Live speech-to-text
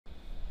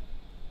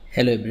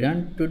Hello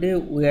everyone, today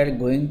we are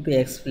going to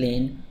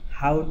explain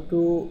how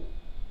to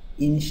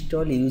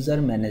install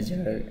user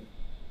manager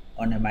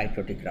on a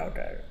MikroTik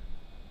router.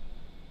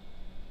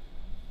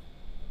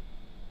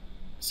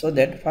 So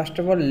that first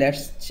of all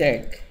let's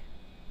check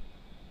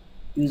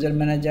user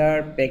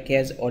manager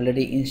package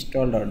already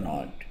installed or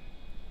not.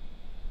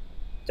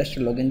 Just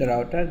log in the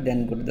router,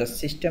 then go to the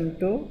system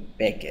to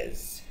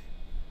package.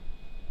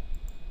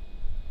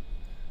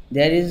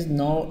 There is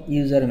no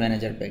user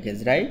manager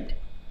package, right?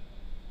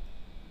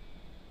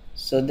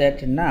 So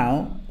that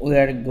now we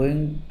are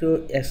going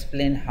to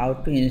explain how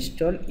to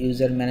install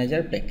user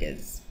manager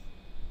package.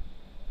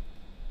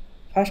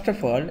 First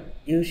of all,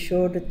 you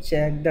should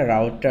check the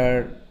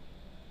router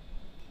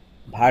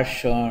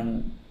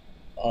version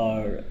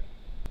or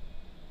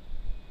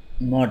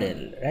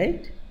model,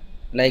 right?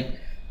 Like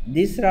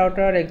this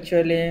router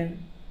actually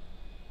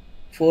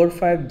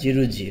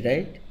 450G,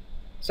 right?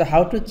 So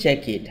how to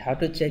check it? How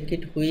to check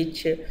it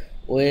which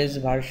OS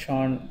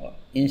version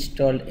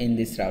installed in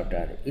this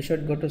router? You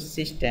should go to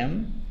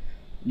system.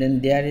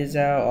 Then there is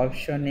a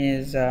option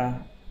is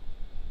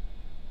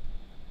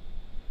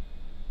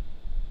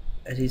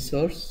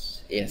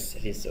resource. Yes,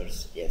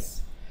 resource.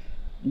 Yes.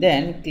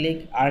 Then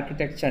click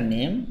architecture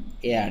name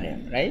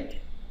ARM, right?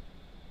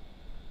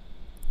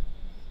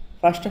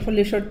 First of all,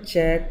 you should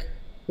check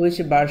which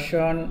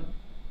version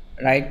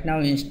right now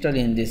installed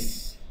in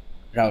this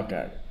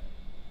router.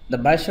 The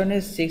version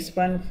is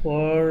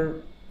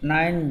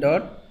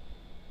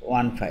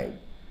 6.49.15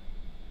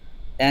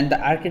 and the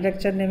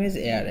architecture name is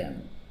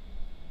ARM.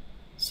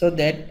 So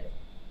that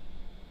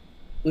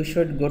we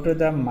should go to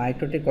the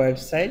MikroTik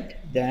website,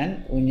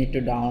 then we need to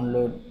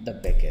download the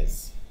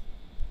package.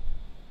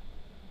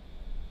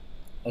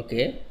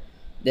 Okay,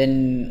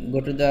 then go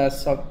to the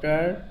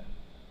software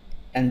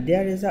and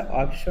there is a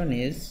option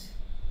is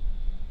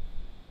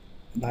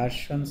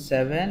version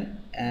 7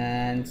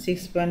 and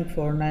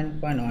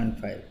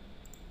 6.49.15.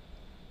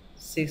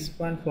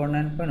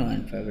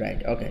 6.49.15,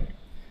 right? Okay,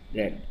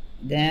 great.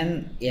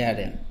 Then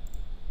ARM,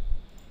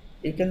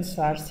 you can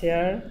search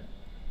here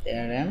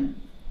ARM.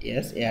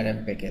 Yes,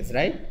 ARM package,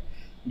 right?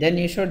 Then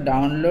you should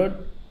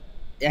download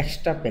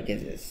extra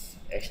packages.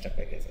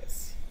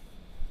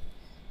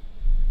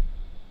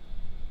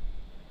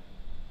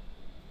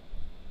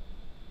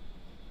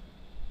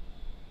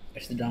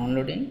 It's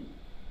downloading,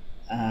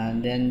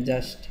 and then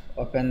just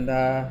open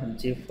the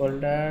zip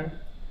folder.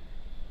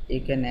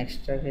 You can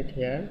extract it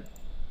here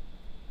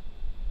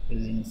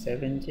using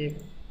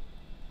 7-zip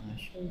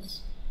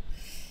shows.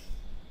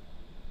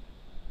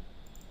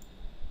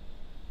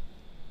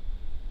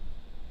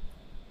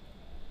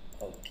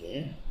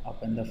 Okay,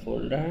 open the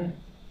folder,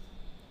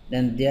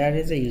 then there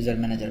is a user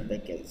manager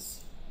package.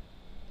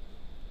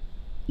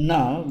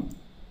 Now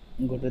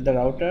go to the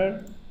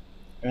router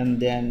and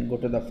then go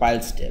to the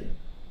files tab.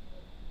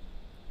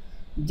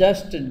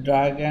 Just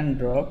drag and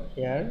drop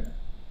here,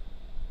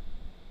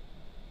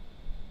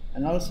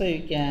 and also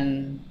you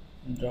can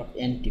drop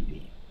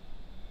NTP,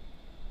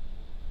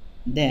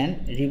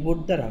 then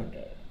reboot the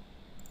router.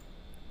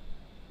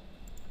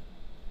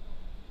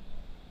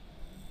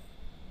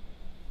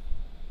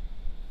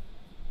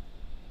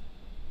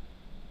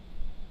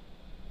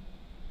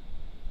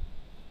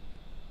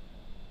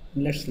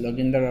 Let's log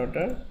in the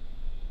router,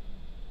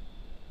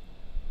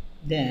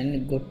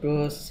 then go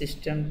to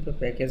system to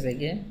package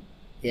again.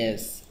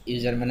 Yes,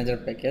 user manager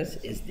package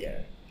is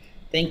there.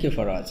 Thank you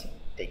for watching.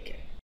 Take care.